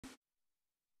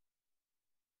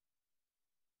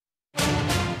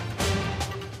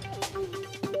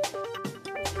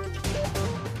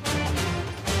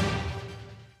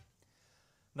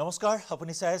নমস্কাৰ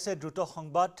আপুনি চাই আছে দ্ৰুত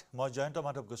সংবাদ মই জয়ন্ত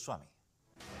মাধৱ গোস্বামী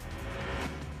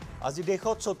আজি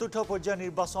দেশত চতুৰ্থ পৰ্যায়ৰ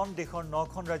নিৰ্বাচন দেশৰ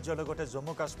 ৯খন ৰাজ্যৰ লগতে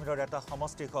জম্মু কাশ্মীৰৰ এটা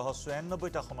সমষ্টি সহ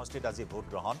 ৯৬টা সমষ্টিত আজি ভোট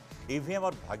গ্ৰহণ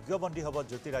ইভিএমত ভাগ্যবন্দী হ'ব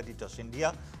জ্যোতিৰাদিত্য সিন্ধিয়া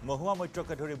মহুৱা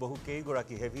মৈত্ৰকে ধৰি বহু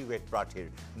কেইগৰাকী হেভিৱেট প্ৰাৰ্থীৰ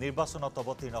নিৰ্বাচনত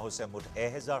অৱতীৰ্ণ হৈছে মুঠ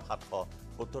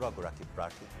 1717 গৰাকী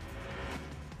প্ৰাৰ্থী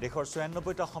দেশৰ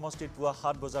 ৯৬টা সমষ্টিত পুৱা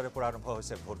 ৭ বজাৰ পৰা আৰম্ভ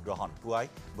হৈছে ভোট গ্ৰহণ পুৱাই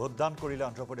ভোটদান কৰিলে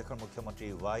অন্ধ্ৰপ্ৰদেশৰ মুখ্যমন্ত্ৰী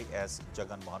YS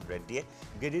জগনমোহন ৰেড্ডিয়ে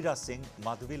গিৰিৰাজ সিং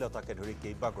মাধৱী লতাকে ধৰি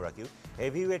কেইবাগৰাকীও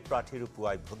হেভিৱেট প্ৰাৰ্থীৰ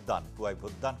পুৱাই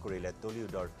ভোটদান কৰিলে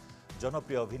টলিউডৰ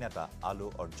জনপ্ৰিয় অভিনেতা আলু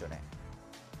অৰ্জুনে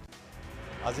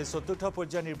আজি চতুৰ্থ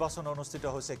পৰ্যায়ৰ নিৰ্বাচন অনুষ্ঠিত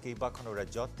হৈছে কেইবাখনো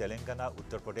ৰাজ্যত তেলেংগানা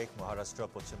উত্তৰ প্ৰদেশ মহাৰাষ্ট্ৰ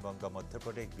পশ্চিমবংগ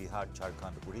মধ্যপ্ৰদেশ বিহাৰ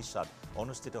ঝাৰখণ্ড উৰিষ্যাত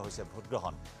অনুষ্ঠিত হৈছে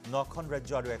ভোটগ্ৰহণ ৯খন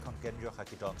ৰাজ্য আৰু এখন কেন্দ্ৰীয়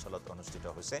শাসিত অঞ্চলত অনুষ্ঠিত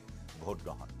হৈছে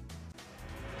ভোটগ্ৰহণ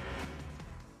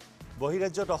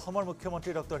বহিৰাজ্যত অসমৰ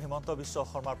মুখ্যমন্ত্ৰী ডক্টৰ হিমন্ত বিশ্ব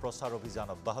শৰ্মাৰ প্ৰচাৰ অভিযান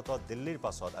অব্যাহত দিল্লীৰ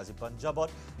পাছত আজি পঞ্জাবত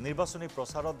নিৰ্বাচনী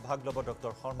প্ৰচাৰত ভাগ ল'ব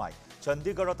ডক্টৰ শৰ্মাই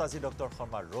চণ্ডীগড়ত আজি ডক্টৰ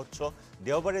শৰ্মাৰ ৰোড শ্ব'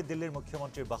 দেওবাৰে দিল্লীৰ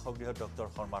মুখ্যমন্ত্ৰীৰ বাসগৃহত ডক্টৰ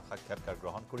শৰ্মাৰ সাক্ষাৎকাৰ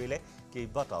গ্ৰহণ কৰিলে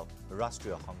কেইবাটাও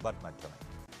ৰাষ্ট্ৰীয় সংবাদ মাধ্যমে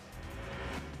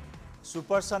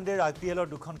সুপাৰ সানডেৰ IPLৰ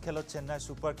দুখন খেলত চেন্নাই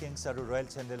সুপাৰ কিংছ আৰু ৰয়েল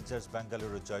চেলেঞ্জাৰ্ছ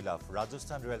বেংগালুৰু জয়লাভ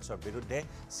ৰাজস্থান ৰয়েলছৰ বিৰুদ্ধে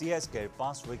CSKৰ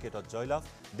 5 উইকেটত জয়লাভ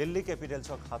দিল্লী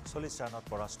কেপিটেলছক 47 ৰানত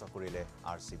পৰাস্ত কৰিলে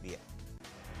RCBয়ে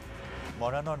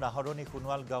মৰাণৰ নাহৰণী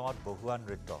সোণোৱাল গাঁৱত বহুৱা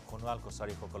নৃত্য সোণোৱাল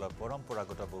কছাৰীসকলৰ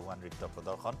পৰম্পৰাগত বহুৱা নৃত্য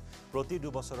প্ৰদৰ্শন প্ৰতি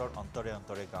দুবছৰৰ অন্তৰে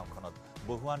অন্তৰে গাঁওখনত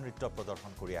বহুৱা নৃত্য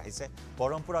প্ৰদৰ্শন কৰি আহিছে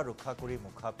পৰম্পৰা ৰক্ষা কৰি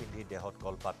মুখা পিন্ধি দেহত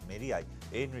কলপাত মেৰিয়াই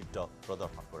এই নৃত্য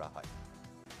প্ৰদৰ্শন কৰা হয়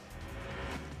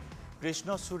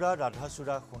কৃষ্ণচূড়া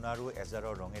ৰাধাচূড়া সোণাৰু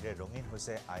এজাৰৰ ৰঙেৰে ৰঙীন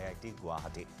হৈছে IIT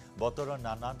গুৱাহাটী বতৰৰ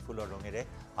নানান ফুলৰ ৰঙেৰে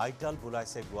হাইতাল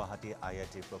বুলাইছে গুৱাহাটী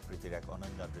IITৰ প্ৰকৃতিৰ এক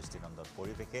অনন্য দৃষ্টিনন্দন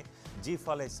পৰিৱেশে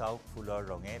যিফালে চাওক ফুলৰ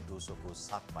ৰঙে দুচকু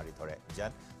চাট মাৰি ধৰে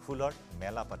যেন ফুলৰ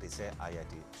মেলা পাতিছে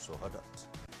IIT চৌহদত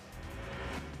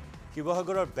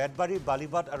শিৱসাগৰৰ বেতবাৰী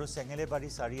বালিবাট আৰু চেঙেলেবাৰী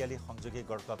চাৰিআলি সংযোগী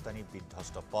গড়কাপ্তানী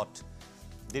বিধ্বস্ত পথ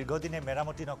দীৰ্ঘদিনে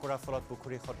মেৰামতি নকৰাৰ ফলত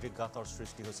পুখুৰী সদৃশ গাঁতৰ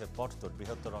সৃষ্টি হৈছে পথটোত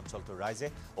বৃহত্তৰ অঞ্চলটোৰ ৰাইজে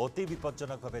অতি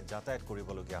বিপজ্জনকভাৱে যাতায়াত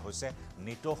কৰিবলগীয়া হৈছে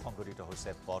নিতৌ সংঘটিত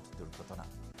হৈছে পথ দুৰ্ঘটনা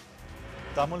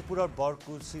তামুলপুৰৰ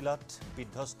বৰকুচিলাত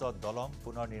বিধ্বস্ত দলং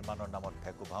পুনৰ নিৰ্মাণৰ নামত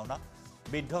ভেকু ভাওনা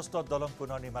বিধ্বস্ত দলং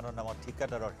পুনৰ নিৰ্মাণৰ নামত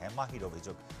ঠিকাদাৰৰ হেমাহিৰ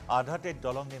অভিযোগ আধাতে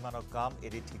দলং নিৰ্মাণৰ কাম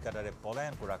এৰি ঠিকাদাৰে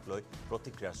পলায়ন কৰাক লৈ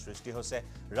প্ৰতিক্ৰিয়াৰ সৃষ্টি হৈছে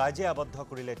ৰাইজে আবদ্ধ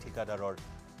কৰিলে ঠিকাদাৰৰ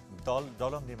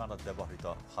দলং নিৰ্মাণত ব্যৱহৃত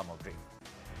সামগ্ৰী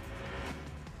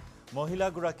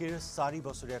মহিলাগৰাকীৰ 4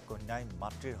 বছৰীয়া কন্যাই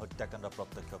মাতৃৰ হত্যাকাণ্ড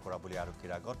প্ৰত্যক্ষ কৰা বুলি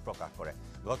আৰক্ষীৰ আগত প্ৰকাশ কৰে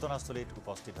ঘটনাস্থলীত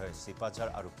উপস্থিত হৈ চিপাঝাৰ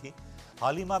আৰক্ষী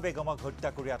হালিমা বেগমক হত্যা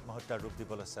কৰি আত্মহত্যাৰ ৰূপ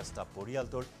দিবলৈ চেষ্টা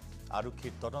পৰিয়ালটোৰ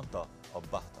আৰক্ষীৰ তদন্ত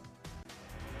অব্যাহত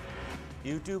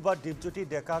ইউটিউবাৰ দীপজ্যোতি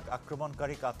ডেকাক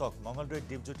আক্ৰমণকাৰীক আটক মঙলদৈত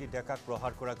দীপজ্যোতি ডেকাক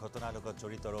প্ৰহাৰ কৰা ঘটনাৰ লগত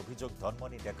জড়িতৰ অভিযোগ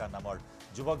ধনমণি ডেকা নামৰ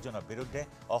যুৱকজনৰ বিৰুদ্ধে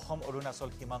অসম অৰুণাচল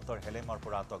সীমান্তৰ হেলেমৰ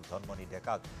পৰা আটক ধনমণি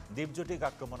ডেকাক দীপজ্যোতিক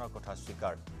আক্ৰমণৰ কথা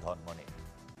স্বীকাৰ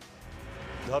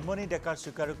ধনমণি ডেকাৰ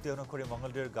স্বীকাৰোক্তি অনুসৰি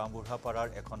মঙলদৈৰ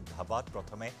গাঁওবুঢ়াপাৰাৰ এখন ধাবাত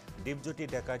প্ৰথমে দীপজ্যোতি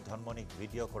ডেকাই ধনমণিক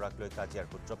ভিডিঅ' কৰাক লৈ কাজিয়াৰ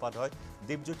সূত্ৰপাত হয়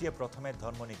দীপজ্যোতিয়ে প্ৰথমে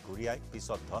ধনমণিক ঘূৰিয়াই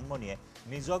পিছত ধনমণিয়ে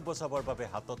নিজক বচাবৰ বাবে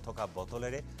হাতত থকা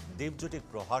বটলেৰে দীপজ্যোতিক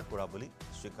প্ৰহাৰ কৰা বুলি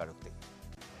স্বীকাৰোক্তি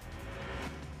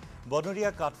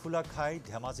বনৰীয়া কাঠফুলা খাই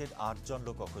ধেমাজিত 8জন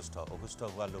লোক অসুস্থ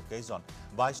হোৱা লোককেইজন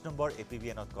 22 নম্বৰ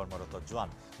APBNত কৰ্মৰত জোৱান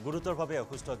গুৰুতৰভাৱে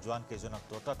অসুস্থ জোৱান কেইজনক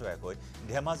ততাতৈয়াকৈ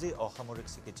ধেমাজি অসামৰিক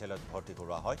চিকিৎসালয়ত ভৰ্তি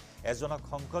কৰোৱা হয় এজনক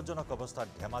সংকটজনক অৱস্থাত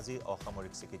ধেমাজি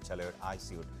অসামৰিক চিকিৎসালয়ৰ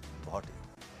ICUত ভৰ্তি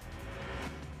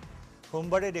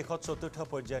সোমবাৰে দেশত চতুৰ্থ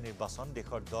পৰ্যায়ৰ নিৰ্বাচন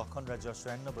দেশৰ 10খন ৰাজ্যৰ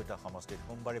 ৯৬টা সমষ্টিত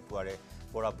সোমবাৰে পুৱাৰে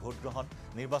পৰা ভোট গ্ৰহণ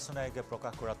নিৰ্বাচন আয়োগে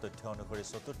প্ৰকাশ কৰা তথ্য অনুসৰি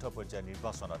চতুৰ্থ পৰ্যায়ৰ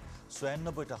নিৰ্বাচনত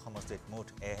 ৯৬টা সমষ্টিত মুঠ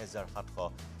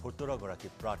 1717 গৰাকী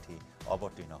প্ৰাৰ্থী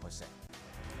অৱতীৰ্ণ হৈছে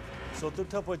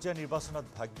চতুৰ্থ পৰ্যায়ৰ নিৰ্বাচনত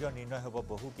ভাগ্য নিৰ্ণয় হ'ব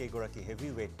বহু কেইগৰাকী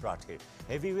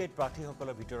হেভিৱেট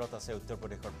প্ৰাৰ্থীসকলৰ ভিতৰত আছে উত্তৰ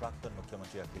প্ৰদেশৰ প্ৰাক্তন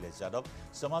মুখ্যমন্ত্ৰী অখিলেশ যাদৱ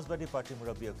সমাজবাদী পাৰ্টীৰ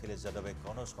মুৰব্বী অখিলেশ যাদৱে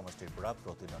কনৌজ সমষ্টিৰ পৰা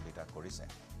প্ৰতিদ্বন্দ্বিতা কৰিছে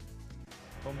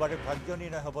সোমবাৰে ভাগ্য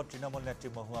নিৰ্ণয় হ'ব তৃণমূল নেত্ৰী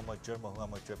মহুৱা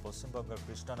মৈত্ৰই পশ্চিমবংগৰ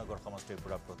কৃষ্ণনগৰ সমষ্টিৰ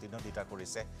পৰা প্ৰতিদ্বন্দ্বিতা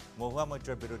কৰিছে মহুৱা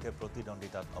মৈত্ৰৰ বিৰুদ্ধে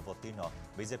প্ৰতিদ্বন্দ্বিতাত অৱতীৰ্ণ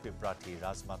বিজেপি প্ৰাৰ্থী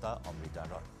ৰাজমাতা অমৃতা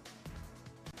ৰয়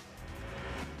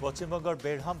পশ্চিমবংগৰ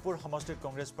বেৰহামপুৰ সমষ্টিত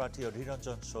কংগ্ৰেছ প্ৰাৰ্থী অধীৰ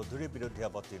ৰঞ্জন চৌধুৰীৰ বিৰুদ্ধে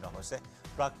অৱতীৰ্ণ হৈছে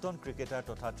প্ৰাক্তন ক্ৰিকেটাৰ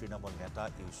তথা তৃণমূল নেতা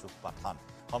ইউসুফ পাঠান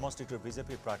সমষ্টিটোৰ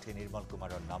বিজেপি প্ৰাৰ্থী নিৰ্মল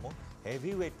কুমাৰৰ নামো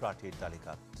হেভিৱেট প্ৰাৰ্থীৰ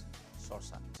তালিকাত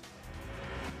চৰ্চাত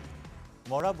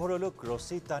মৰা ভৰলুক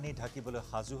ৰছী টানি ঢাকিবলৈ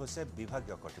সাজু হৈছে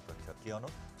বিভাগীয় কৰ্তৃপক্ষ কিয়নো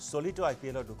চলিত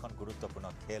IPLৰ দুখন গুৰুত্বপূৰ্ণ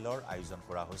খেলৰ আয়োজন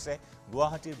কৰা হৈছে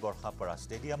গুৱাহাটীৰ বৰ্ষাপাৰা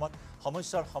ষ্টেডিয়ামত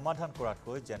সমস্যাৰ সমাধান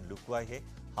কৰাতকৈ যেন লুকুৱাইহে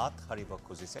হাত সাৰিব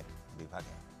খুজিছে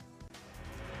বিভাগে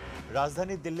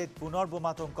ৰাজধানী দিল্লীত পুনৰ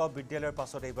বোমাতংক বিদ্যালয়ৰ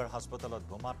পাছত এইবাৰ হাস্পতালত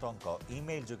বোমাতংক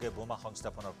ইমেইল যোগে বোমা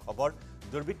সংস্থাপনৰ খবৰ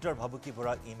দুৰ্বৃত্তৰ ভাবুকি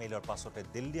ভৰা ইমেইলৰ পাছতে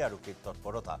দিল্লী আৰক্ষীৰ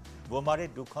তৎপৰতা বোমাৰে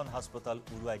দুখন হাস্পতাল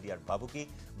উৰুৱাই দিয়াৰ ভাবুকি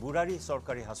বুৰাৰী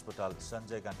চৰকাৰী হাস্পতাল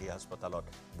সঞ্জয় গান্ধী হাস্পতালত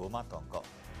বোমাতংক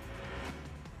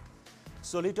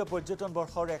চলিত পৰ্যটন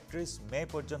বৰ্ষৰ ৩১ মে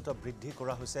পৰ্যন্ত বৃদ্ধি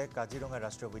কৰা হৈছে কাজিৰঙা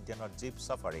ৰাষ্ট্ৰীয় উদ্যানৰ জীপ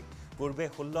সাফাৰী পূৰ্বে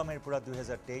 ১৬ মেৰ পৰা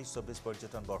 ২০২৩-২৪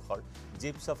 পৰ্যটন বৰ্ষৰ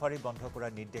জীপ সাফাৰী বন্ধ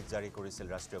কৰাৰ নিৰ্দেশ জাৰি কৰিছিল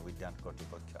ৰাষ্ট্ৰীয় উদ্যান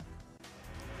কৰ্তৃপক্ষই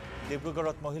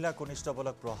ডিব্ৰুগড়ত মহিলা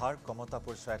কনিষ্ঠবলক প্ৰহাৰ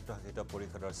কমতাপুৰ স্বায়ত্তশাসিত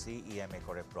পৰিষদৰ CEM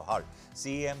কৰে প্ৰহাৰ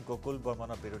CEM গকুল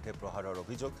বৰ্মনৰ বিৰুদ্ধে প্ৰহাৰৰ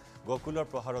অভিযোগ গকুলৰ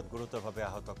প্ৰহাৰত গুৰুতৰভাৱে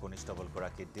আহত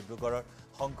কনিষ্ঠবলগৰাকী ডিব্ৰুগড়ৰ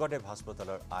শংকৰদেৱ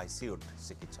হাস্পতালৰ ICUত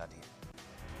চিকিৎসাধীন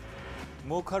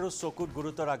মুখ আৰু চকুত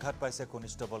গুৰুতৰ আঘাত পাইছে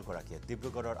কনিষ্ঠবলগৰাকীয়ে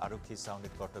ডিব্ৰুগড়ৰ আৰক্ষী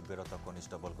চাউনীত কৰ্তব্যৰত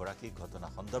কনিষ্ঠবলগৰাকী ঘটনা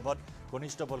সন্দৰ্ভত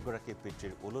কনিষ্ঠবলগৰাকীৰ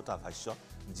পিতৃৰ ওলোটা ভাষ্য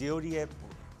জীয়ৰীয়ে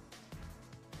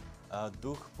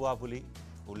দুখ পোৱা বুলি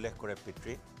উল্লেখ কৰে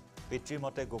পিতৃৰ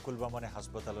মতে গকুল বৰ্মনে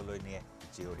হাস্পতাললৈ নিয়ে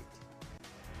জীয়ৰীক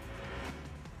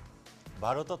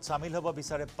ভাৰতত সামিল হ'ব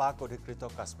বিচাৰে পাক অধিকৃত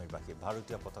কাশ্মীৰবাসী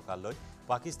ভাৰতীয় পতাকা লৈ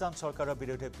পাকিস্তান চৰকাৰৰ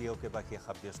বিৰুদ্ধে পিঅকেবাসীয়ে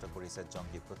সাব্যস্ত কৰিছে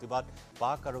জংগী প্ৰতিবাদ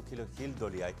পাক আৰক্ষীলৈ শিল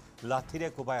দলিয়াই লাঠিৰে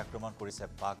কোবাই আক্ৰমণ কৰিছে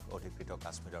পাক অধিকৃত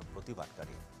কাশ্মীৰৰ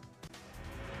প্ৰতিবাদকাৰীয়ে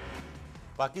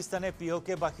পাকিস্তানে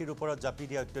পিঅকেবাসীৰ ওপৰত জাপি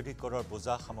দিয়া অত্যধিক কৰৰ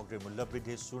বোজা সামগ্ৰীৰ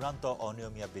মূল্যবৃদ্ধিৰ চূড়ান্ত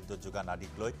অনিয়মীয়া বিদ্যুৎ যোগান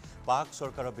আদিক লৈ পাক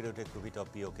চৰকাৰৰ বিৰুদ্ধে ক্ষোভিত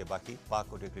পিঅকেবাসী পাক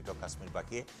অধিকৃত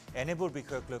কাশ্মীৰবাসীয়ে এনেবোৰ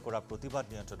বিষয়ক লৈ কৰা প্ৰতিবাদ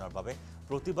নিয়ন্ত্ৰণৰ বাবে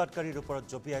প্ৰতিবাদকাৰীৰ ওপৰত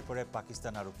জপিয়াই পৰে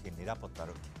পাকিস্তান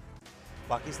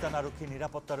আৰক্ষীৰ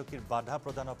নিৰাপত্তাৰক্ষীৰ বাধা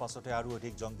প্ৰদানৰ পাছতে আৰু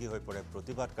অধিক জংগী হৈ পৰে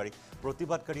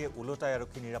প্ৰতিবাদকাৰীয়ে ওলোটাই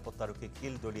আৰক্ষী নিৰাপত্তাৰক্ষীক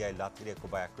শিল দলিয়াই লাঠিৰে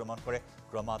কোবাই আক্ৰমণ কৰে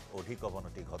ক্ৰমাৎ অধিক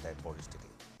অৱনতি ঘটায় পৰিস্থিতি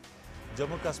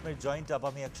জম্মু কাশ্মীৰ জইণ্ট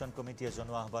আৱামী একশ্যন কমিটিয়ে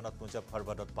জনোৱা আহ্বানত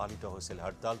মুজফ্ফৰবাদত পালিত হৈছিল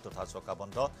হৰতাল তথা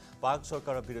চকাবন্ধ পাক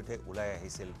চৰকাৰৰ বিৰুদ্ধে ওলাই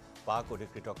আহিছিল পাক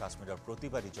অধিকৃত কাশ্মীৰৰ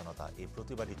প্ৰতিবাদী জনতা এই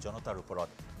প্ৰতিবাদী জনতাৰ ওপৰত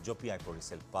জপিয়াই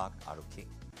পৰিছিল পাক আৰক্ষীক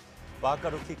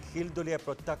শিল দলিয়াই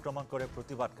প্ৰত্যাক্ৰমণ কৰে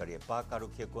প্ৰতিবাদকাৰীয়ে পাক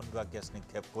আৰক্ষীয়ে কন্দুৱা গেছ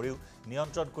নিক্ষেপ কৰিও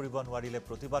নিয়ন্ত্ৰণ কৰিব নোৱাৰিলে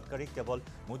প্ৰতিবাদকাৰীক কেৱল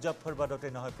মুজফ্ফৰবাদতে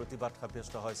নহয় প্ৰতিবাদ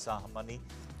সাব্যস্ত হয় চাহমানি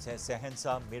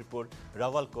চেহেনশা মিৰপুৰ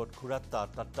ৰাৱালকোট খুৰাত্তা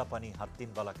তাত্তাপানী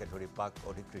হাত্তিনবালাকে ধৰি পাক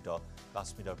অধিকৃত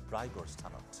কাশ্মীৰৰ প্ৰায়বোৰ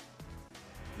স্থানত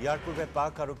ইয়াৰ পূৰ্বে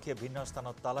পাক আৰক্ষীয়ে ভিন্ন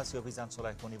স্থানত তালাচী অভিযান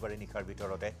চলাই শনিবাৰে নিশাৰ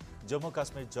ভিতৰতে জম্মু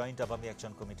কাশ্মীৰ জইণ্ট আৱামী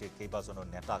একশ্যন কমিটিৰ কেইবাজনো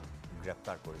নেতাক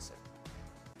গ্ৰেপ্তাৰ কৰিছে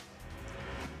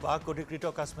পাক অধিকৃত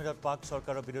কাশ্মীৰত পাক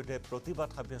চৰকাৰৰ বিৰুদ্ধে প্ৰতিবাদ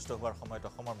সাব্যস্ত হোৱাৰ সময়ত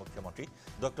অসমৰ মুখ্যমন্ত্ৰী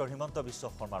ডক্টৰ হিমন্ত বিশ্ব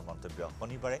শৰ্মাৰ মন্তব্য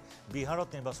শনিবাৰে বিহাৰত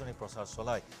নিৰ্বাচনী প্ৰচাৰ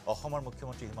চলাই অসমৰ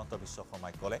মুখ্যমন্ত্ৰী হিমন্ত বিশ্ব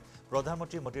শৰ্মাই ক'লে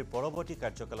প্ৰধানমন্ত্ৰী মোদীৰ পৰৱৰ্তী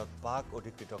কাৰ্যকালত পাক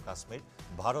অধিকৃত কাশ্মীৰ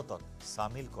ভাৰতত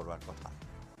সামিল কৰোৱাৰ কথা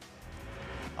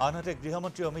আনহাতে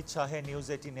গৃহমন্ত্ৰী অমিত শ্বাহে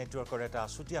News18 নেটৱৰ্কৰ এটা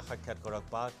আছুতীয়া সাক্ষাৎকাৰক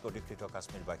পাক অধিকৃত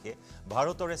কাশ্মীৰবাসীয়ে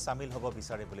ভাৰতৰে সামিল হ'ব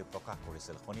বিচাৰে বুলি প্ৰকাশ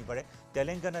কৰিছিল শনিবাৰে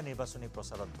তেলেংগানা নিৰ্বাচনী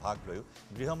প্ৰচাৰত ভাগ লৈও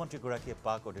গৃহমন্ত্ৰীগৰাকীয়ে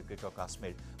পাক অধিকৃত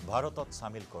কাশ্মীৰ ভাৰতত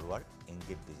সামিল কৰোৱাৰ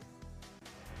ইংগিত দিয়ে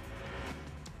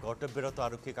কৰ্তব্যৰত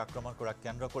আৰক্ষীক আক্ৰমণ কৰা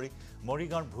কেন্দ্ৰ কৰি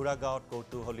মৰিগাঁৱৰ ভুৰা গাঁৱত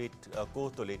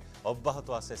কৌতলিত অব্যাহত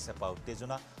আছে চেপা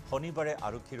উত্তেজনা শনিবাৰে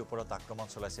আৰক্ষীৰ ওপৰত আক্ৰমণ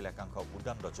চলাইছিল একাংশ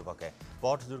উদণ্ড যুৱকে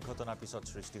পথ দুৰ্ঘটনাৰ পিছত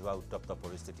সৃষ্টি হোৱা উত্তপ্ত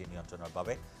পৰিস্থিতি নিয়ন্ত্ৰণৰ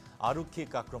বাবে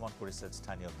আৰক্ষীক আক্ৰমণ কৰিছিল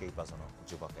স্থানীয় কেইবাজনো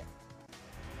যুৱকে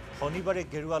শনিবাৰে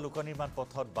গেৰুৱা লোকনিৰ্মাণ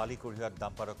পথত বালি কঢ়িওৱাত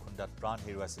ডাম্পাৰক খুন্দাত প্ৰাণ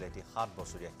হেৰুৱাইছিল এটি ৭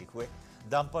 বছৰীয়া শিশুৱে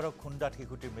ডাম্পাৰক খুন্দাত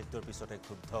শিশুটিৰ মৃত্যুৰ পিছতে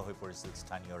ক্ষুব্ধ হৈ পৰিছিল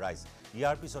স্থানীয় ৰাইজ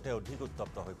ইয়াৰ পিছতে অধিক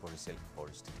উত্তপ্ত হৈ পৰিছিল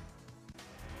পৰিস্থিতি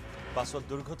পাছত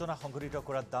দুৰ্ঘটনা সংঘটিত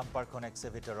কৰা ডাম্পাৰখন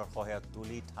এক্সেভেটৰৰ সহায়ত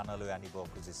তুলি থানালৈ আনিব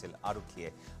খুজিছিল আৰক্ষীয়ে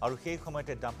আৰু সেই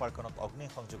সময়তে ডাম্পাৰখনত অগ্নি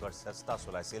সংযোগৰ চেষ্টা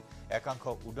চলাইছিল একাংশ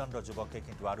উদণ্ড যুৱকে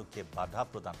কিন্তু আৰক্ষীয়ে বাধা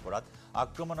প্ৰদান কৰাত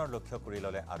আক্ৰমণৰ লক্ষ্য কৰি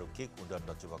ল'লে আৰক্ষীক উদণ্ড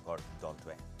যুৱকৰ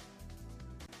দলটোৱে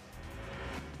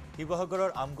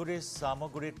শিৱসাগৰৰ আমগুৰিৰ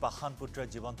চামগুৰিত পাষাণ পুত্ৰই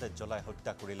জীৱন্তে জ্বলাই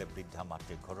হত্যা কৰিলে বৃদ্ধা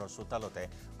মাতৃক ঘৰৰ চোতালতে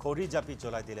খৰি জাপি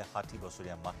জ্বলাই দিলে ৬০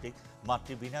 বছৰীয়া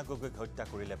মাতৃ বীণা গগৈক হত্যা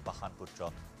কৰিলে পাষাণ পুত্ৰ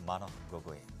মানস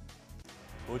গগৈয়ে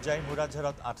উজাইৰ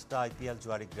মুৰাঝাৰত ৮টা IPL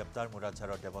জুৱাৰী গ্ৰেপ্তাৰ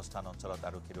মুৰাঝাৰৰ দেৱস্থান অঞ্চলত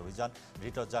আৰক্ষীৰ অভিযান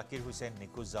ধৃত জাকিৰ হুছেইন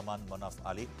নিকুজামান মনাফ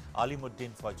আলী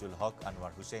আলিমুদ্দিন ফয়জুল হক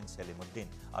আনোৱাৰ হুছেইন সেলিমুদ্দিন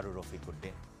আৰু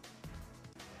ৰফিকুদ্দিন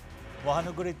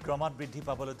মহানগৰীত ক্ৰমাৎ বৃদ্ধি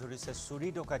পাবলৈ ধৰিছে চুৰি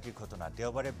ডকাইতিৰ ঘটনা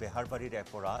দেওবাৰে বেহাৰবাৰীৰ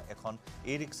পৰা এখন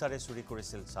ই-ৰিক্সাৰে চুৰি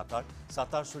কৰিছিল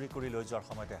ছাতাৰ চুৰি কৰি লৈ যোৱাৰ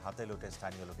সময়তে হাতে লোটে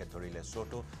স্থানীয় লোকে ধৰিলে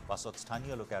চোৰটো পাছত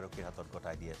স্থানীয় লোকে আৰক্ষীৰ হাতত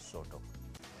গতাই দিয়ে চোৰটোক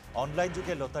অনলাইন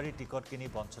যোগে লটাৰীৰ টিকট কিনি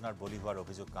বঞ্চনাৰ বলি হোৱাৰ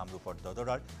অভিযোগ কামৰূপৰ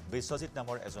দদৰাৰ বিশ্বজিৎ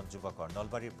নামৰ এজন যুৱকৰ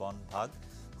নলবাৰীৰ বনভাগ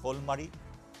শোলমাৰী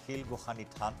শিলগোসানী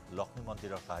থান লক্ষ্মী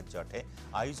মন্দিৰৰ সাহায্যাৰ্থে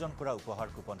আয়োজন কৰা উপহাৰ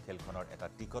কুপন খেলখনৰ এটা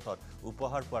টিকটত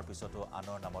উপহাৰ পোৱাৰ পিছতো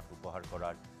আনৰ নামত উপহাৰ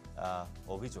কৰাৰ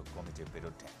অভিযোগ কমিটিৰ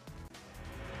বিৰুদ্ধে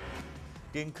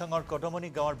টিংখাঙৰ কদমনি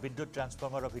গাঁৱৰ বিদ্যুৎ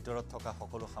ট্ৰান্সফৰ্মাৰৰ ভিতৰত থকা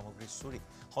সকলো সামগ্ৰী চুৰি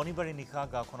শনিবাৰে নিশা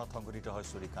গাঁওখনত সংঘটিত হয়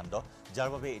চুৰিকাণ্ড যাৰ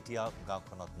বাবে এতিয়া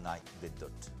গাঁওখনত নাই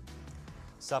বিদ্যুৎ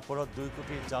সাপৰত 2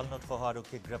 কোটিৰ জাল নোটসহ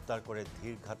আৰক্ষীয়ে গ্ৰেপ্তাৰ কৰে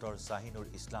ধীৰঘাটৰ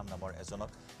শাহিনুৰ ইছলাম নামৰ এজনক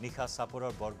নিশা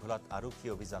সাপৰৰ বৰঘোলাত আৰক্ষী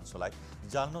অভিযান চলাই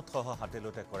জাল নোটসহ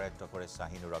হাতেলোতে কৰায়ত্ব কৰে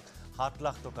শাহিনুৰক 7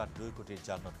 লাখ টকা 2 কোটিৰ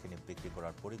জাল নোটখিনি বিক্ৰী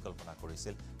কৰাৰ পৰিকল্পনা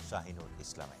কৰিছিল শাহিনুৰ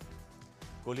ইছলামে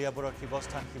কলিয়াবৰৰ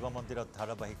শিৱস্থান শিৱ মন্দিৰত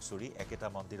ধাৰাবাহিক চুৰি একেটা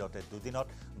মন্দিৰতে দুদিনত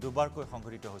দুবাৰকৈ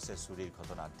সংঘটিত হৈছে চুৰিৰ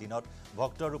ঘটনা দিনত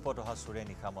ভক্তৰ ৰূপত অহা চুৰে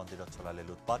নিশা মন্দিৰত চলালে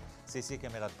লুটপাট সিসি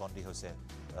কেমেৰাত বন্দী হৈছে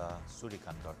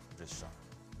চুৰিকাণ্ডৰ দৃশ্য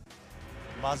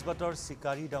মাজবাটৰ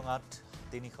চিকাৰী ডঙাত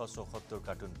 374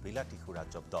 কাৰ্টুন বিলাতী খুৰা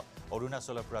জব্দ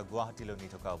অৰুণাচলৰ পৰা গুৱাহাটীলৈ নি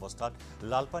থকা অৱস্থাত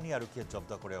লালপানী আৰক্ষীয়ে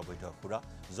জব্দ কৰে অবৈধ খুৰা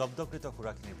জব্দকৃত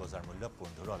খুৰাখিনিৰ বজাৰ মূল্য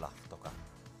 15 লাখ টকা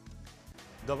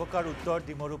দবকাৰ উত্তৰ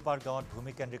ডিমৰুপাৰ গাঁৱত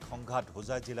ভূমিকেন্দ্ৰিক সংঘাত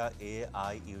হোজাই জিলা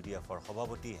AIUDFৰ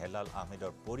সভাপতি হেলাল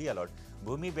আহমেদৰ পৰিয়ালৰ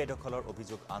ভূমি বেদখলৰ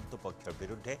অভিযোগ আন্তঃপক্ষৰ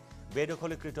বিৰুদ্ধে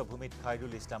বেদখলীকৃত ভূমিত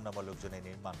খাইৰুল ইছলাম নামৰ লোকজনে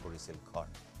নিৰ্মাণ কৰিছিল ঘৰ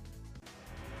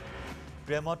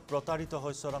প্ৰেমত প্ৰতাৰিত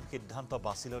হৈ চৰম সিদ্ধান্ত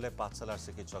বাছি ল'লে পাঠশালাৰ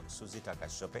চিকিৎসক সুজিতা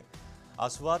কাশ্যপে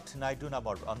আসৱাত নাইডু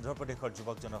নামৰ অন্ধ্ৰপ্ৰদেশৰ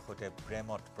যুৱকজনৰ সৈতে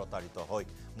প্ৰেমত প্ৰতাৰিত হৈ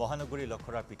মহানগৰী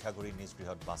লখৰাৰ পিঠাগুৰি নিজ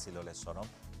গৃহত বাছি ল'লে চৰম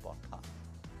পন্থা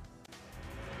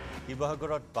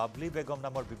শিৱসাগৰত বাবলি বেগম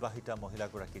নামৰ বিবাহিতা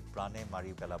মহিলাগৰাকীক প্ৰাণে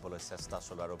মাৰি পেলাবলৈ চেষ্টা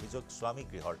চলোৱাৰ অভিযোগ স্বামী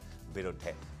গৃহৰ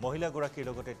বিৰুদ্ধে মহিলাগৰাকীৰ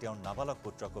লগতে তেওঁৰ নাবালক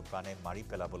পুত্ৰকো প্ৰাণে মাৰি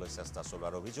পেলাবলৈ চেষ্টা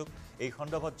চলোৱাৰ অভিযোগ এই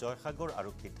সন্দৰ্ভত জয়সাগৰ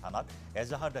আৰক্ষী থানাত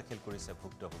এজাহাৰ দাখিল কৰিছে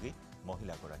ভুক্তভোগী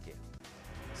মহিলাগৰাকীয়ে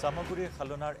সামগুৰিৰ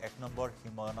খালনাৰ 1 নম্বৰ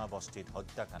সীমানা বস্তিত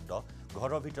হত্যাকাণ্ড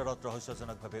ঘৰৰ ভিতৰত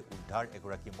ৰহস্যজনকভাৱে উদ্ধাৰ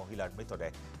এগৰাকী মহিলাৰ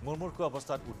মৃতদেহ মুমূৰ্ষু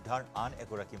অৱস্থাত উদ্ধাৰ আন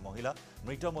এগৰাকী মহিলা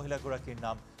মৃত মহিলাগৰাকীৰ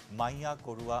নাম মাইয়া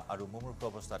কৰোৱা আৰু মুমূৰ্ষু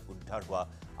অৱস্থাত উদ্ধাৰ হোৱা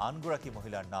আনগৰাকী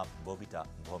মহিলাৰ নাম ববিতা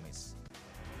ভমিস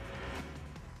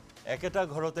একেটা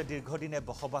ঘৰতে দীৰ্ঘদিনে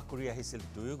বসবাস কৰি আহিছিল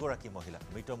দুয়োগৰাকী মহিলা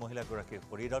মৃত মহিলাগৰাকীৰ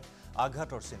শৰীৰত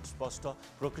আঘাতৰ চিন স্পষ্ট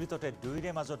প্ৰকৃততে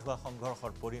দুয়োৰে মাজত হোৱা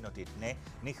সংঘৰ্ষৰ পৰিণতিত নে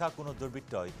নিশা কোনো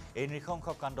দুৰ্বৃত্তই এই নৃশংস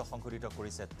কাণ্ড সংঘটিত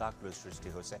কৰিছে তাক লৈ সৃষ্টি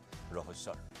হৈছে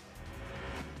ৰহস্যৰ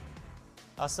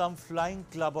আসাম ফ্লাইং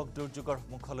ক্লাবক দুৰ্যোগৰ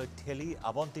মুখলৈ ঠেলি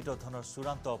আবন্তিত ধনৰ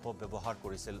চূড়ান্ত অপব্যৱহাৰ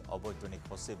কৰিছিল অবৈতনিক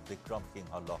সচিব বিক্ৰম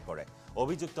সিংহ লহকৰে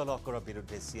অভিযুক্ত লহকৰৰ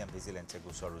বিৰুদ্ধে CM ভিজিলেন্সে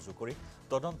গোচৰ ৰুজু কৰি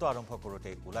তদন্ত আৰম্ভ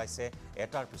কৰোঁতে ওলাইছে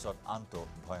এটাৰ পিছত আনটো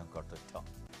ভয়ংকৰ তথ্য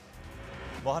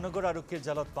মহানগৰ আৰক্ষীৰ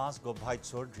জালত 5 গভাইত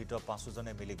চোৰ ধৃত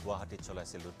 5জনে মিলি গুৱাহাটীত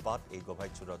চলাইছিল লুটপাট এই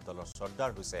গভাইত চোৰৰ দলৰ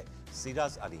সৰ্দাৰ হৈছে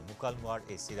সিৰাজ আলী মুকালমুৱাৰ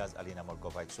এই সিৰাজ আলী নামৰ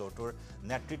গভাইত চোৰটোৰ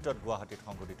নেতৃত্বত গুৱাহাটীত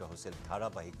সংঘটিত হৈছিল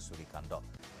ধাৰাবাহিক চুৰিকাণ্ড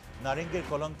নাৰেংগীৰ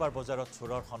কলংপাৰ বজাৰত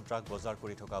চোৰৰ সন্ত্ৰাস বজাৰ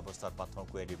কৰি থকা অৱস্থাত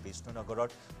পাথৰকুৱেৰীৰ বিষ্ণুনগৰৰ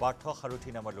পাৰ্থ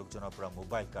সাৰুথী নামৰ লোকজনৰ পৰা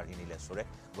মোবাইল কাঢ়ি নিলে চোৰে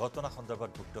ঘটনা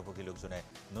সন্দৰ্ভত ভুক্তভোগী লোকজনে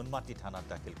নুনমাটি থানাত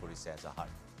দাখিল কৰিছে এজাহাৰ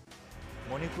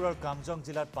মণিপুৰৰ কামজং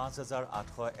জিলাত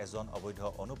 5801 অবৈধ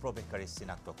অনুপ্ৰৱেশকাৰী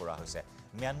চিনাক্ত কৰা হৈছে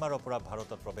ম্যানমাৰৰ পৰা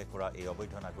ভাৰতত প্ৰৱেশ কৰা এই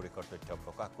অবৈধ নাগৰিকৰ তথ্য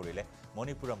প্ৰকাশ কৰিলে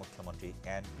মণিপুৰৰ মুখ্যমন্ত্ৰী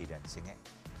এন বীৰেন সিঙে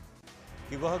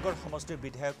শিৱসাগৰ সমষ্টিৰ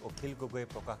বিধায়ক অখিল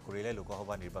গগৈয়ে প্ৰকাশ কৰিলে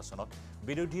লোকসভা নিৰ্বাচনত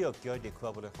বিৰোধী অক্ষয়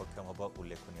দেখুৱাবলৈ সক্ষম হ'ব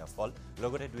উল্লেখনীয় ফল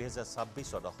লগতে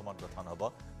 2026ত অসমত গঠন হ'ব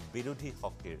বিৰোধী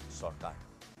শক্তিৰ চৰকাৰ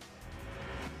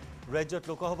ৰাজ্যত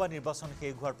লোকসভা নিৰ্বাচন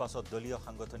শেষ হোৱাৰ পাছত দলীয়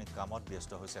সাংগঠনিক কামত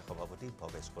ব্যস্ত হৈছে সভাপতি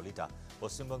ভৱেশ কলিতা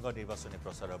পশ্চিমবংগৰ নিৰ্বাচনী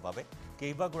প্ৰচাৰৰ বাবে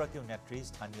কেইবাগৰাকীও নেত্ৰী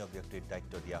স্থানীয় ব্যক্তিৰ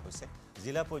দায়িত্ব দিয়া হৈছে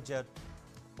জিলা পৰ্যায়ত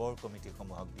পৌৰ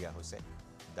কমিটিসমূহক দিয়া হৈছে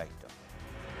দায়িত্ব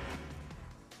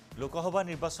লোকসভা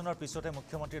নিৰ্বাচনৰ পিছতে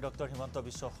মুখ্যমন্ত্ৰী ডক্টৰ হিমন্ত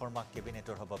বিশ্ব শৰ্মা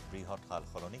কেবিনেটৰ হ'ব বৃহৎ হাল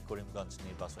সলনি কৰিমগঞ্জ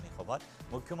নিৰ্বাচনী সভাত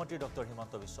মুখ্যমন্ত্ৰী ডক্টৰ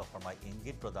হিমন্ত বিশ্ব শৰ্মাই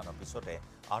ইংগিত প্ৰদানৰ পিছতে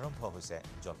আৰম্ভ হৈছে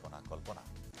জল্পনা কল্পনা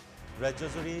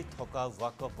ৰাজ্যজুৰি থকা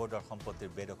ৱাকফ বোৰ্ডৰ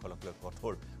সম্পত্তিৰ বেদখলক লৈ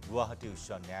কঠোৰ গুৱাহাটী উচ্চ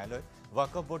ন্যায়ালয়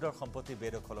ৱাকফ বোৰ্ডৰ সম্পত্তি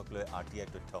বেদখলক লৈ RTI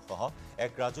তথ্যসহ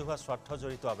এক ৰাজহুৱা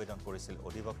স্বাৰ্থজড়িত আবেদন কৰিছিল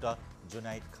অধিবক্তা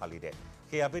জুনাইদ খালিদে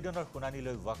সেই আবেদনৰ শুনানি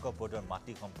লৈ ৱাকফ বোৰ্ডৰ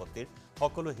মাটি সম্পত্তিৰ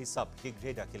সকলো হিচাপ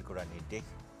শীঘ্ৰেই দাখিল কৰাৰ নিৰ্দেশ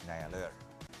ন্যায়ালয়ৰ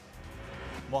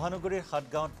মহানগৰীৰ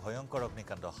হাটগাঁৱত ভয়ংকৰ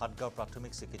অগ্নিকাণ্ড হাটগাঁও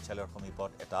প্ৰাথমিক চিকিৎসালয়ৰ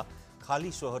সমীপত এটা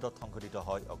খালী চৌহদত সংঘটিত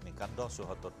হয় অগ্নিকাণ্ড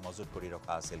চৌহদত মজুত কৰি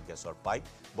ৰখা আছিল গেছৰ পাইপ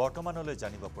বৰ্তমানলৈ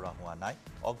জানিব পৰা হোৱা নাই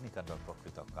অগ্নিকাণ্ডৰ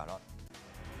প্ৰকৃত কাৰণ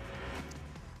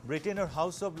ব্ৰিটেইনৰ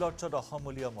হাউচ অৱ লৰ্ডছত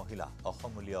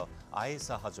অসমূলীয়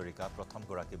আয়েশা হাজৰিকা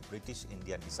প্ৰথমগৰাকী ব্ৰিটিছ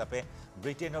ইণ্ডিয়ান হিচাপে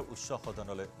ব্ৰিটেইনৰ উচ্চ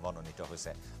সদনলৈ মনোনীত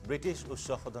হৈছে ব্ৰিটিছ উচ্চ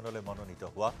সদনলৈ মনোনীত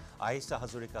হোৱা আয়েশা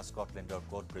হাজৰিকা স্কটলেণ্ডৰ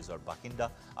কোট ব্ৰিজৰ বাসিন্দা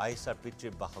আয়েশাৰ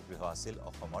পিতৃৰ বাসগৃহ আছিল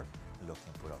অসমৰ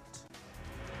লখিমপুৰত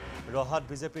ৰহাত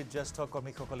বিজেপিৰ জ্যেষ্ঠ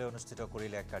কৰ্মীসকলে অনুষ্ঠিত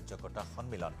কৰিলে এক কাৰ্যকৰ্তা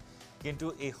সন্মিলন কিন্তু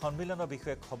এই সন্মিলনৰ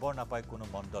বিষয়ে খবৰ নাপায় কোনো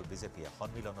মণ্ডল বিজেপিয়ে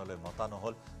সন্মিলনলৈ মতা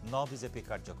নহল 9 বিজেপি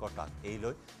কাৰ্যকৰ্তাক এই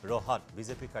লৈ ৰহাত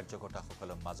বিজেপি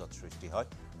কাৰ্যকৰ্তাসকলৰ মাজত সৃষ্টি হয়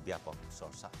ব্যাপক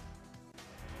চৰ্চা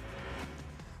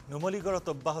নুমলীগড়ত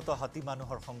অব্যাহত হাতী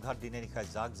মানুহৰ সংঘাত দিনে নিশাই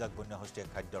জাক জাক বন্যহস্তীয়ে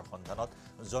খাদ্যৰ সন্ধানত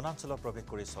জনাঞ্চলত প্ৰৱেশ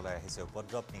কৰি চলাই আহিছে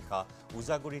উপদ্ৰৱ নিশা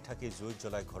উজাগৰি থাকি জুইত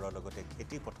জ্বলাই ঘৰৰ লগতে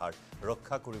খেতি পথাৰ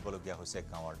ৰক্ষা কৰিবলগীয়া হৈছে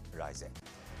গাঁৱৰ ৰাইজে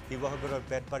শিৱসাগৰৰ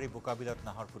বেতবাৰী বোকাবিলত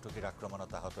নাহৰ ফুটুকীৰ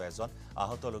আক্ৰমণত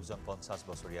আহত লোকজন 50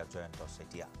 বছৰীয়া জয়ন্ত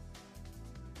চেতিয়া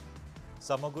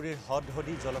সামগুৰিৰ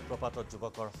হদহদি জলপ্ৰপাতত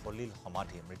যুৱকৰ হলিল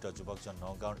সমাধি মৃত যুৱকজন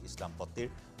নগাঁৱৰ ইছলামপট্টিৰ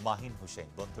মাহিন হুছেইন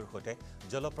বন্ধুৰ সৈতে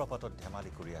জলপ্ৰপাতত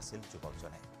ধেমালি কৰি আছিল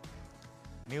যুৱকজনে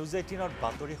নিউজ 18ৰ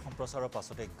বাতৰি সম্প্ৰচাৰৰ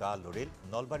পাছতে গা লৰিল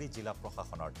নলবাৰী জিলা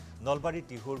প্ৰশাসনৰ নলবাৰী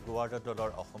টিহুৰ গোৱাৰ্ড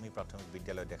দলৰ অসমী প্ৰাথমিক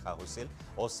বিদ্যালয় দেখা হৈছিল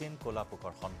অসীম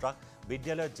কোলাপোকৰ সন্ত্ৰাস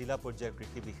বিদ্যালয়ত জিলা পৰ্যায়ৰ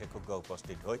কৃষি বিশেষজ্ঞ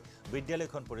উপস্থিত হৈ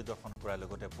বিদ্যালয়খন পৰিদৰ্শন কৰাৰ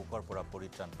লগতে পোকৰ পৰা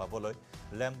পৰিত্ৰাণ পাবলৈ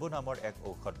লেম্বু নামৰ এক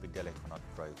ঔষধ বিদ্যালয়খনত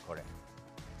প্ৰয়োগ কৰে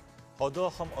সদৌ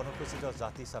অসম অনুসূচিত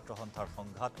জাতি ছাত্ৰ সন্থাৰ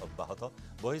সংঘাত অব্যাহত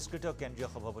বহিষ্কৃত কেন্দ্ৰীয়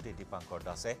সভাপতি দীপাংকৰ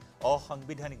দাসে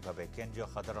অসাংবিধানিকভাৱে কেন্দ্ৰীয়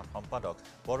সাধাৰণ সম্পাদক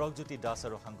পৰকজ্যোতি দাস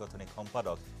আৰু সাংগঠনিক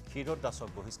সম্পাদক ক্ষীৰোদ দাসক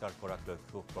বহিষ্কাৰ কৰাক লৈ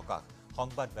ক্ষোভ প্ৰকাশ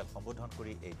সংবাদ মেল সম্বোধন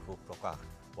কৰি এই ক্ষোভ প্ৰকাশ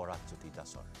পৰকজ্যোতি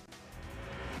দাসৰ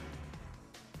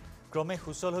ক্ৰমে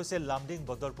সুচল হৈছে লামডিং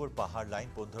বদৰপুৰ পাহাৰ লাইন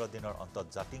 15 দিনৰ অন্তত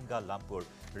জাতিংগা লামপুৰ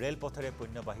ৰেলপথেৰে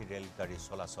পণ্যবাহী ৰেলগাড়ী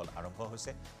চলাচল আৰম্ভ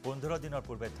হৈছে 15 দিনৰ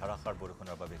পূৰ্বে ধাৰাসাৰ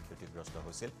বৰষুণৰ বাবে ক্ষতিগ্ৰস্ত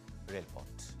হৈছিল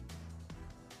ৰেলপথ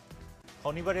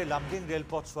শনিবাৰে লামডিং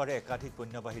ৰেলপথ চোৱাৰে একাধিক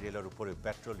পণ্যবাহী ৰেলৰ উপৰিও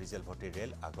পেট্ৰল ডিজেল ভৰ্তি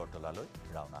ৰেল আগৰতলালৈ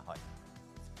ৰাওনা হয়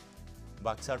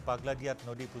বাক্সাৰ পাগলাদিয়াত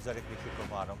নদী পূজাৰে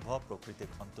কৃষিকৰ্ম আৰম্ভ প্ৰকৃতিক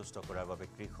সন্তুষ্ট কৰাৰ বাবে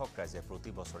কৃষক ৰাইজে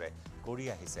প্ৰতি বছৰে কৰি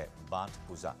আহিছে বান্ধ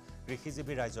পূজা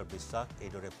কৃষিজীৱী ৰাইজৰ বিশ্বাস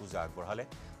এইদৰে পূজা আগবঢ়ালে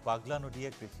পাগলা নদীয়ে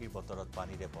কৃষিৰ বতৰত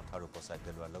পানীৰে পথাৰ উপচাই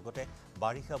পেলোৱাৰ লগতে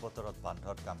বাৰিষা বতৰত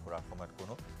বান্ধত কাম কৰাৰ সময়ত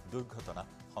কোনো দুৰ্ঘটনা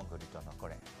সংঘটিত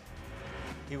নকৰে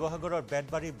শিৱসাগৰৰ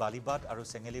বেতবাৰী বালিবাট আৰু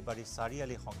চেঙেলিবাৰী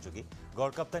চাৰিআলি সংযোগী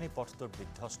গড়কাপ্তানী পথটোৰ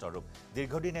বিধ্বস্ত ৰূপ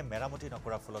দীৰ্ঘদিনে মেৰামতি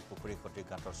নকৰাৰ ফলত পুখুৰী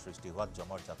ক্ষতিগ্ৰস্তৰ সৃষ্টি হোৱাত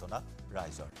জমৰ যাতনা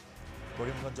ৰাইজৰ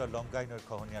কৰিমগঞ্জৰ লংগাই নৈৰ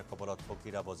খহনীয়াৰ কবলত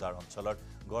ফকিৰা বজাৰ অঞ্চলৰ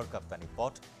গড়কাপ্তানী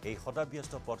পথ এই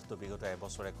সদাব্যস্ত পথটো বিগত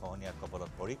এবছৰে খহনীয়াৰ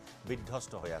কবলত পৰি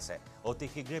বিধ্বস্ত হৈ আছে অতি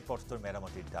শীঘ্ৰে পথটোৰ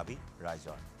মেৰামতিৰ দাবী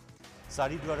ৰাইজৰ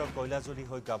চাৰিদুৱাৰৰ কয়লাজুলি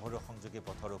হৈ গাভৰু সংযোগী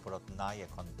পথৰ ওপৰত নাই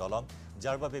এখন দলং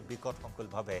যাৰ বাবে বিকট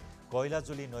সংকুলভাৱে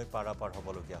কয়লাজুলি নৈ পাৰাপাৰ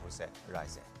হ'বলগীয়া হৈছে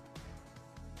ৰাইজে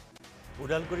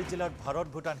ওদালগুৰি জিলাৰ ভাৰত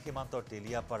ভূটান সীমান্তৰ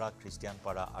তেলিয়াপাৰা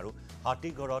খ্ৰীষ্টিয়ানপাৰা আৰু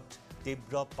হাতীগড়ত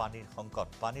তীব্ৰ পানীৰ সংকট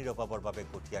পানীৰ অভাৱৰ বাবে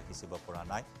কঠীয়া সিঁচিব পৰা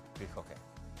নাই কৃষকে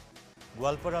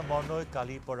গোৱালপাৰা মৰ্নৈ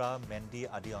কালিপৰা মেণ্ডি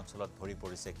আদি অঞ্চলত ভৰি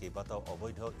পৰিছে কেইবাটাও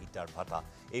অবৈধ ইটাৰ ভাটা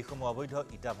এইসমূহ অবৈধ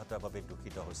ইটা ভাটাৰ বাবে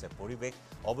দূষিত হৈছে পৰিৱেশ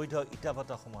অবৈধ ইটা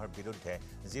ভাটাসমূহৰ বিৰুদ্ধে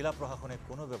জিলা প্ৰশাসনে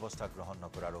কোনো ব্যৱস্থা গ্ৰহণ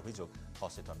নকৰাৰ অভিযোগ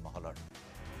সচেতন মহলৰ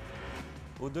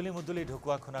উদুলি মুদুলি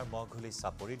ঢকুৱাখনাৰ মহঘুলি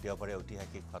চাপৰি দেওবাৰে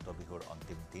ঐতিহাসিক ফাট বিহুৰ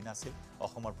অন্তিম দিন আছিল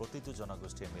অসমৰ প্ৰতিটো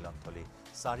জনগোষ্ঠীৰ মিলনথলী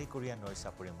চাৰিকৰীয়া নৈ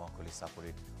চাপৰি মহঘুলি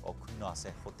চাপৰিত অক্ষুণ্ণ আছে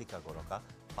শতিকা গৰকা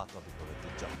ফাট বিহুৰ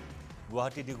ঐতিহ্য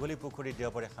গুৱাহাটী দীঘলী পুখুৰীত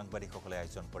দেওবাৰে সাংবাদিকসকলে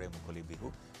আয়োজন কৰে মুকলি বিহু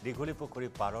দীঘলী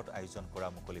পুখুৰীৰ পাৰত আয়োজন কৰা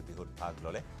মুকলি বিহুত ভাগ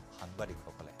ল'লে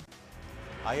সাংবাদিকসকলে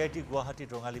IIT গুৱাহাটীত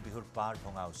ৰঙালী বিহুৰ পাৰ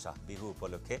ভঙা উৎসাহ বিহু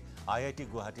উপলক্ষে IIT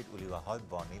গুৱাহাটীত উলিওৱা হয়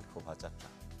বৰ্ণিল শোভাযাত্ৰা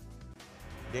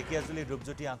ঢেকিয়াজুলি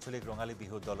ৰূপজ্যোতি আঞ্চলিক ৰঙালী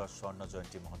বিহু দলৰ স্বৰ্ণ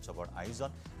জয়ন্তী মহোৎসৱৰ আয়োজন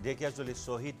ঢেকিয়াজুলি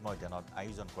শ্বহীদ ময়দানত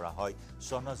আয়োজন কৰা হয়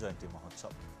স্বৰ্ণ জয়ন্তী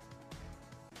মহোৎসৱ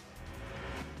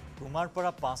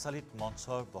কুমাৰপাৰা পাঁচালিত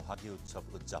মঞ্চৰ বহাগী উৎসৱ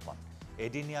উদযাপন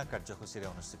এদিনীয়া কাৰ্যসূচীৰে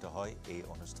অনুষ্ঠিত হয় এই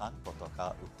অনুষ্ঠান পতাকা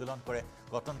উত্তোলন কৰে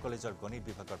কটন কলেজৰ গণিত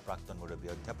বিভাগৰ প্ৰাক্তন মুৰব্বী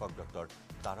অধ্যাপক ডক্টৰ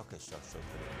তাৰকেশ্বৰ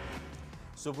চৌধুৰী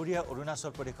চুবুৰীয়া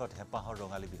অৰুণাচল প্ৰদেশত হেঁপাহৰ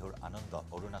ৰঙালী বিহুৰ আনন্দ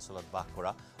অৰুণাচলত বাস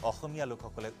কৰা অসমীয়া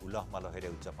লোকসকলে উলহ মালহেৰে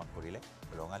উদযাপন কৰিলে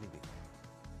ৰঙালী বিহু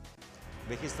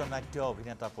বিশিষ্ট নাট্য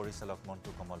অভিনেতা পৰিচালক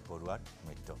মন্টু কমল বৰুৱাৰ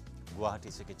মৃত্যু গুৱাহাটী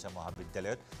চিকিৎসা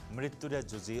মহাবিদ্যালয়ত মৃত্যুৰে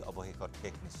যুঁজি অৱশেষত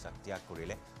শেষ নিশ্বাস ত্যাগ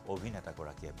কৰিলে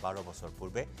অভিনেতাগৰাকীয়ে 12 বছৰ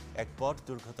পূৰ্বে এক পথ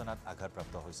দুৰ্ঘটনাত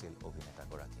আঘাতপ্ৰাপ্ত হৈছিল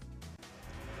অভিনেতাগৰাকী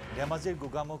ধেমাজিৰ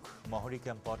গোগামুখ মহৰী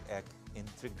কেম্পত এক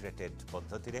ইণ্টিগ্ৰেটেড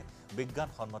পদ্ধতিৰে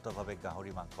বিজ্ঞানসন্মতভাৱে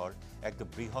গাহৰি মাংসৰ এক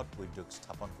বৃহৎ উদ্যোগ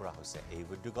স্থাপন কৰা হৈছে এই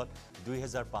উদ্যোগত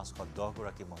 2510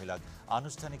 গৰাকী মহিলাক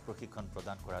আনুষ্ঠানিক প্ৰশিক্ষণ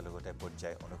প্ৰদান কৰাৰ লগতে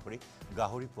পৰ্যায় অনুসৰি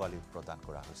গাহৰি পোৱালি প্ৰদান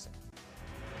কৰা হৈছে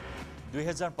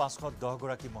 2510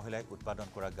 গৰাকী মহিলাই উৎপাদন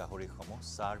কৰা গাহৰিসমূহ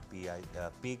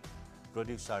পিগ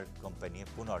প্ৰডিউচাৰ কোম্পানীয়ে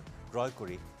পুনৰ ক্ৰয়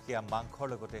কৰি সেয়া মাংসৰ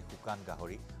লগতে শুকান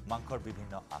গাহৰি মাংসৰ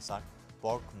বিভিন্ন আচাৰ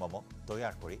পৰ্ক মমো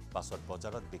তৈয়াৰ কৰি পাছত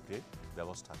বজাৰত বিক্ৰীৰ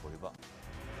ব্যৱস্থা কৰিব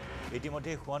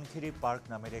ইতিমধ্যে সোৱণখিৰি পাৰ্ক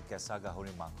নামেৰে কেঁচা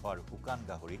গাহৰি মাংস আৰু শুকান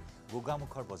গাহৰি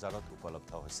গোগামুখৰ বজাৰত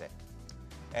উপলব্ধ হৈছে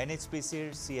NHPCৰ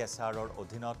CSRৰ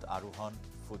অধীনত আৰোহণ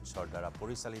ফুডছৰ দ্বাৰা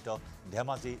পৰিচালিত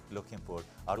ধেমাজি লখিমপুৰ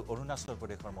আৰু অৰুণাচল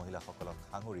প্ৰদেশৰ মহিলাসকলক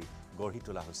সাঙুৰি গঢ়ি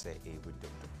তোলা হৈছে এই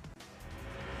উদ্যোগটো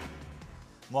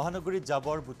মহানগৰীত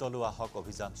জাবৰ বুটলোৱা হক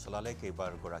অভিযান চলালে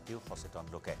কেইবাগৰাকীও সচেতন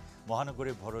লোকে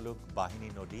মহানগৰীৰ ভৰলুক বাহিনী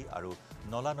নদী আৰু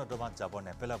নলা নৰ্দমাত জাবৰ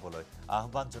নেপেলাবলৈ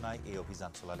আহ্বান জনাই এই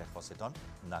অভিযান চলালে সচেতন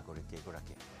নাগৰিক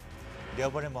কেইগৰাকী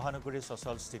দেওবাৰে মহানগৰীৰ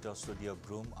সচলস্থিত ষ্টুডিঅ'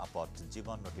 গ্ৰুম আপত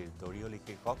জীৱন নদীৰ দৰিয়লি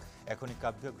শীৰ্ষক এখনি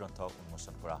কাব্য গ্ৰন্থ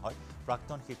উন্মোচন কৰা হয়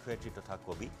প্ৰাক্তন শিক্ষয়িত্ৰী তথা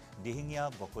কবি দিহিঙীয়া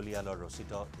বকলিয়ালৰ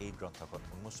ৰচিত এই গ্ৰন্থখন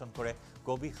উন্মোচন কৰে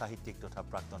কবি সাহিত্যিক তথা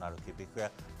প্ৰাক্তন আৰক্ষী বিষয়া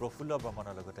প্ৰফুল্ল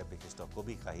বৰ্মনৰ লগতে বিশিষ্ট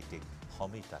কবি সাহিত্যিক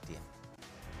সমীৰ তাতিয়া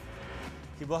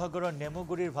শিৱসাগৰৰ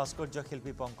নেমুগুৰিৰ ভাস্কৰ্য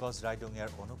শিল্পী পংকজ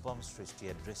ৰায়ডঙিয়াৰ অনুপম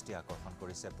সৃষ্টিয়ে দৃষ্টি আকৰ্ষণ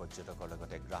কৰিছে পৰ্যটকৰ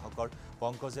লগতে গ্ৰাহকৰ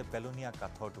পংকজে পেলনীয়া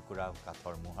কাঠৰ টুকুৰা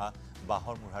কাঠৰ মুহা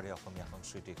বাঁহৰ মুহাৰে অসমীয়া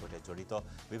সংস্কৃতিৰ সৈতে জড়িত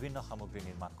বিভিন্ন সামগ্ৰী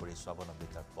নিৰ্মাণ কৰি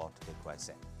স্বাৱলম্বিতাৰ পথ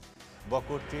দেখুৱাইছে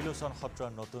বকুৰ ত্ৰিলোচন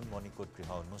সত্ৰৰ নতুন মণিকূট গৃহ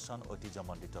উন্মোচন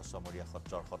ঐতিহ্যমণ্ডিত চমৰীয়া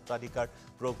সত্ৰৰ সত্ৰাধিকাৰ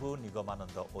প্ৰভু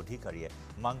নিগমানন্দ অধিকাৰীয়ে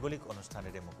মাংগলিক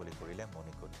অনুষ্ঠানেৰে মুকলি কৰিলে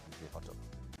মণিকূট গৃহটো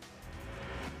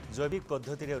জৈৱিক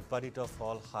পদ্ধতিৰে উৎপাদিত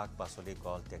ফল শাক পাচলি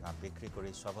কল টেঙা বিক্ৰী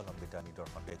কৰি স্বাৱলম্বিতা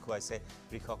নিদৰ্শন দেখুৱাইছে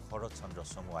কৃষক শৰৎ চন্দ্ৰ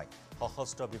চমুৱাই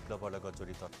সশস্ত্ৰ বিপ্লৱৰ লগত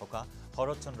জড়িত থকা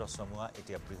শৰৎ চন্দ্ৰ চমুৱা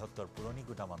এতিয়া বৃহত্তৰ পুৰণি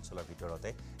গুদাম অঞ্চলৰ ভিতৰতে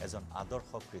এজন আদৰ্শ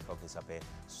কৃষক হিচাপে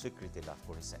স্বীকৃতি লাভ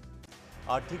কৰিছে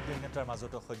আৰ্থিক বিঘ্নতাৰ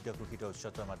মাজতো সদ্য ঘোষিত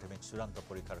উচ্চতৰ মাধ্যমিক চূড়ান্ত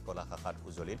পৰীক্ষাৰ কলা শাখাত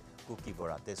উজলিল কুকি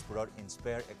বৰা তেজপুৰৰ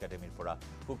ইনস্পায়াৰ একাডেমীৰ পৰা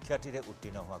সুখ্যাতিৰে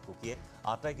উত্তীৰ্ণ হোৱা কুকিয়ে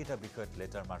আটাইকেইটা বিষয়ত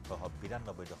লেটাৰ মাৰ্কসহ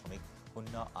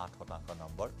 92.08%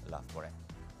 নম্বৰ লাভ কৰে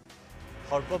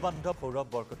সৰ্ববান্ধৱ সৌৰভ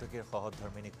বৰকটকীৰ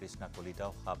সহধৰ্মিনী কৃষ্ণা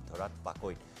কলিতাও সাপ ধৰাত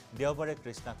পাকৈত দেওবাৰে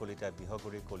কৃষ্ণা কলিতাই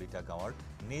বিহগুৰিৰ কলিতা গাঁৱৰ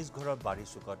নিজ ঘৰৰ বাৰী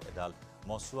চুকত এডাল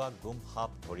মচুৱা গুম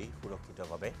সাপ ধৰি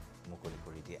সুৰক্ষিতভাৱে মুকলি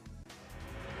কৰি দিয়ে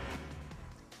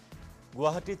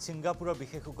গুৱাহাটীত ছিংগাপুৰৰ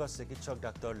বিশেষজ্ঞ চিকিৎসক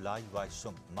ডাক্তৰ লাই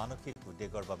ৱাইচুং মানসিক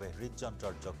উদ্বেগৰ বাবে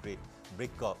হৃদযন্ত্ৰৰ যকৃত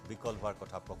বৃক্ক বিকল হোৱাৰ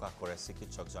কথা প্ৰকাশ কৰে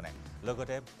চিকিৎসকজনে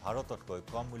লগতে ভাৰততকৈ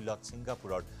কম মূল্যত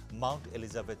ছিংগাপুৰৰ মাউণ্ট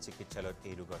এলিজাবেথ চিকিৎসালয়ত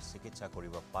এই ৰোগৰ চিকিৎসা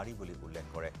কৰিব পাৰি বুলি উল্লেখ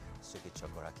কৰে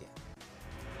চিকিৎসকগৰাকীয়ে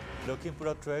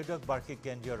লখিমপুৰত ত্ৰয়োদশ বাৰ্ষিক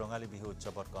কেন্দ্ৰীয় ৰঙালী বিহু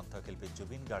উৎসৱত কণ্ঠশিল্পী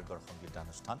জুবিন গাৰ্গৰ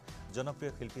সংগীতানুষ্ঠান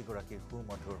জনপ্ৰিয় শিল্পীগৰাকীৰ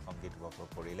সুমধুৰ সংগীত উপভোগ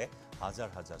কৰিলে হাজাৰ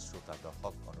হাজাৰ শ্ৰোতা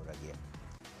দৰ্শক অনুৰাগীয়ে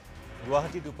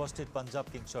গুৱাহাটীত উপস্থিত পঞ্জাৱ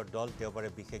কিংছৰ দল দেওবাৰে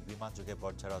বিশেষ বিমানযোগে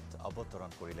বৰঝাৰত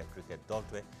অৱতৰণ কৰিলে ক্ৰিকেট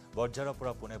দলটোৱে বৰঝাৰৰ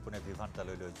পৰা পোনে পোনে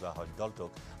বিমানতালৈ লৈ যোৱা হয় দলটোক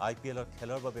IPLৰ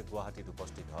খেলৰ বাবে গুৱাহাটীত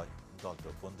উপস্থিত হয় দলটো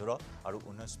 15 আৰু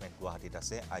 19 মেত গুৱাহাটীত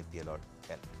আছে IPLৰ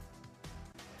খেল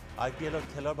IPLৰ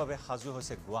খেলৰ বাবে সাজু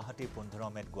হৈছে গুৱাহাটী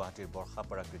 15 মেত গুৱাহাটীৰ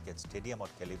বৰ্ষাপাৰা ক্ৰিকেট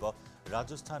ষ্টেডিয়ামত খেলিব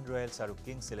ৰাজস্থান ৰয়েলছ আৰু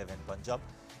কিংছ 11 পঞ্জাৱ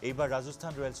এইবাৰ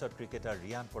ৰাজস্থান ৰয়েলছৰ ক্ৰিকেটাৰ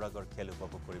ৰিয়ান পৰাগৰ খেল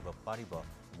উপভোগ কৰিব পাৰিব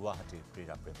গুৱাহাটীৰ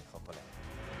ক্ৰীড়াপ্ৰেমীসকলে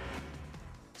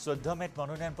 14 মেত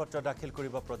মনোনয়ন পত্ৰ দাখিল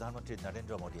কৰিব প্ৰধানমন্ত্ৰী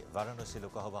নৰেন্দ্ৰ মোদীয়ে বাৰাণসী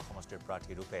লোকসভা সমষ্টিৰ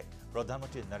প্ৰাৰ্থী ৰূপে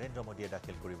প্ৰধানমন্ত্ৰী নৰেন্দ্ৰ মোদীয়ে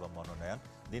দাখিল কৰিব মনোনয়ন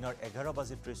দিনৰ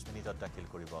 11:30 দাখিল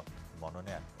কৰিব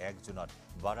মনোনয়ন 1 জুনত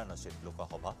বাৰাণসীত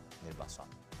লোকসভা নিৰ্বাচন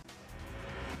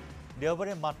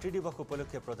দেওবাৰে মাতৃ দিৱস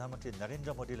উপলক্ষে প্ৰধানমন্ত্ৰী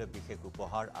নৰেন্দ্ৰ মোদীলৈ বিশেষ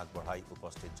উপহাৰ আগবঢ়াই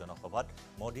উপস্থিত জনসভাত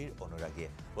মোদীৰ অনুৰাগীয়ে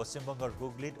পশ্চিমবংগৰ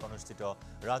হুগলিত অনুষ্ঠিত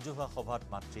ৰাজহুৱা সভাত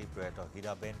মাতৃ প্ৰয়াত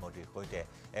হীৰাবেন মোদীৰ সৈতে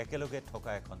একেলগে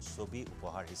থকা এখন ছবি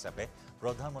উপহাৰ হিচাপে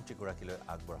প্ৰধানমন্ত্ৰীগৰাকীলৈ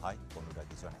আগবঢ়াই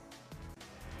অনুৰাগীজনে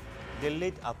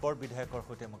দিল্লীত আপৰ বিধায়কৰ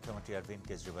সৈতে মুখ্যমন্ত্ৰী অৰবিন্দ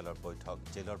কেজৰিৱালৰ বৈঠক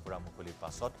জেলৰ পৰা মুকলিৰ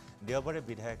পাছত দেওবাৰে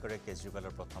বিধায়কৰে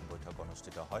কেজৰিৱালৰ প্ৰথম বৈঠক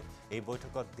অনুষ্ঠিত হয় এই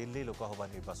বৈঠকত দিল্লী লোকসভা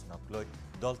নিৰ্বাচনক লৈ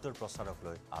দলটোৰ প্ৰচাৰক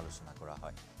লৈ আলোচনা কৰা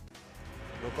হয়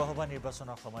লোকসভা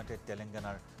নিৰ্বাচনৰ সময়তে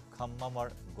তেলেংগানাৰ খাম্মামৰ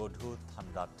গধু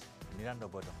থান্দাত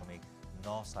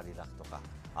 99.94 লাখ টকা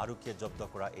আৰক্ষীয়ে জব্দ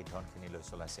কৰা এই ধনখিনি লৈ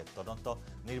চলাইছে তদন্ত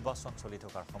নিৰ্বাচন চলি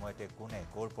থকাৰ সময়তে কোনে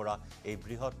ক'ৰ পৰা এই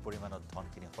বৃহৎ পৰিমাণৰ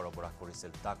ধনখিনি সৰবৰাহ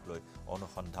কৰিছিল তাক লৈ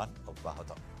অনুসন্ধান অব্যাহত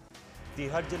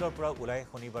তিহাৰ জেলৰ পৰা ওলাই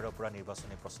শনিবাৰৰ পৰা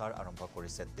নিৰ্বাচনী প্ৰচাৰ আৰম্ভ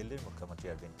কৰিছে দিল্লীৰ মুখ্যমন্ত্ৰী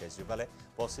অৰবিন্দ কেজৰিৱালে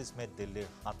 25 মেত দিল্লীৰ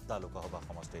 7টা লোকসভা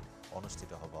সমষ্টিত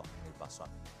অনুষ্ঠিত হ'ব নিৰ্বাচন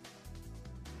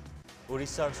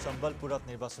উৰিষ্যাৰ সম্বলপুৰত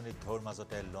নিৰ্বাচনী ঢৌৰ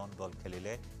মাজতে লন বল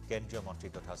খেলিলে কেন্দ্ৰীয় মন্ত্ৰী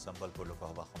তথা সম্বলপুৰ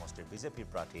লোকসভা সমষ্টিৰ বিজেপিৰ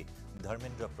প্ৰাৰ্থী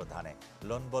ধৰ্মেন্দ্ৰ প্ৰধানে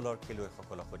লন বলৰ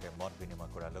খেলুৱৈসকলৰ সৈতে মত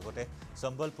বিনিময় কৰাৰ লগতে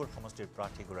সম্বলপুৰ সমষ্টিৰ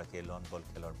প্ৰাৰ্থীগৰাকীয়ে লন বল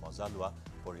খেলৰ মজা লোৱা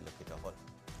পৰিলক্ষিত হ'ল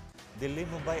দিল্লী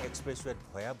মুম্বাই এক্সপ্ৰেছৱেত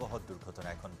ভয়াবহ দুৰ্ঘটনা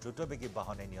এখন দ্ৰুতবেগী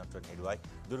বাহনে নিয়ন্ত্ৰণ হেৰুৱাই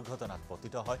দুৰ্ঘটনাত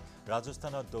পতিত হয়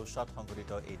ৰাজস্থানৰ দৌচাত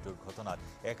সংঘটিত এই দুৰ্ঘটনাত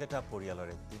একেটা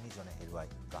পৰিয়ালৰে 3জনে হেৰুৱাই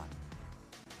প্ৰাণ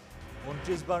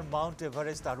 29 বাৰ মাউণ্ট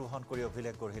এভাৰেষ্ট আৰোহণ কৰি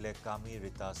অভিলেখ গঢ়িলে কামি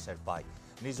ৰীতা শ্বেৰপাই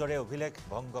নিজৰে অভিলেখ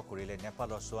ভংগ কৰিলে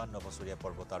নেপালৰ 54 বছৰীয়া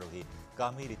পৰ্বতাৰোহী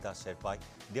কামি ৰীতা শ্বেৰপাই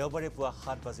দেওবাৰে পুৱা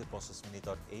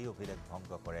 7:25 এই অভিলেখ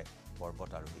ভংগ কৰে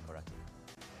পৰ্বতাৰোহীগৰাকী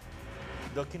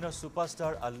দক্ষিণৰ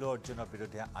সুপাৰষ্টাৰ আল্লু অৰ্জুনৰ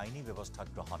বিৰুদ্ধে আইনী ব্যৱস্থা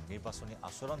গ্ৰহণ নিৰ্বাচনী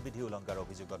আচৰণ বিধি উলংঘাৰ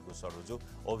অভিযোগত গোচৰ ৰুজু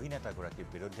অভিনেতাগৰাকীৰ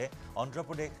বিৰুদ্ধে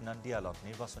অন্ধ্ৰপ্ৰদেশ নন্দিয়ালত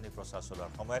নিৰ্বাচনী প্ৰচাৰ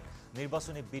চলোৱাৰ সময়ত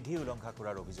নিৰ্বাচনী বিধি উলংঘা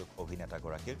কৰাৰ অভিযোগ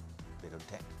অভিনেতাগৰাকীৰ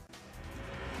বিৰুদ্ধে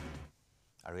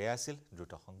আৰু এয়া আছিল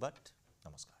দ্ৰুত সংবাদ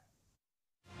নমস্কাৰ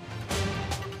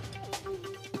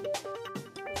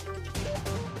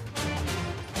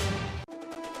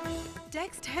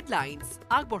Text headlines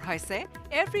আগবঢ়াইছে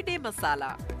Everyday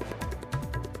Masala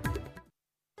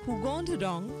সুগন্ধ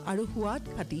ৰং আৰু সোৱাদ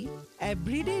খাটি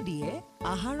এভৰিডে দিয়ে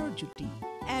আহাৰৰ জুতি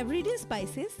Everyday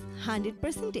spices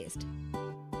 100% taste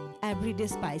Everyday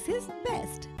spices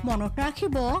best মনত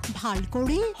ৰাখিব ভাল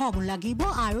কৰি হব লাগিব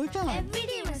আৰু জন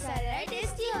Everyday masala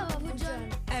tasty হ'ব ভোজন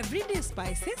Everyday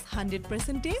spices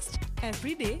 100% taste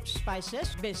Everyday spices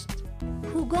best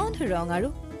সুগন্ধ ৰং আৰু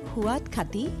সোৱাদ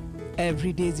খাটি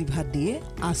Everyday জিভাত দিয়ে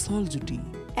আসল জুতি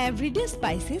Everyday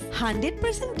spices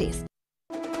 100% taste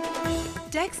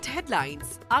Text headlines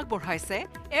আগবঢ়াইছে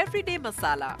Everyday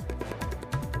Masala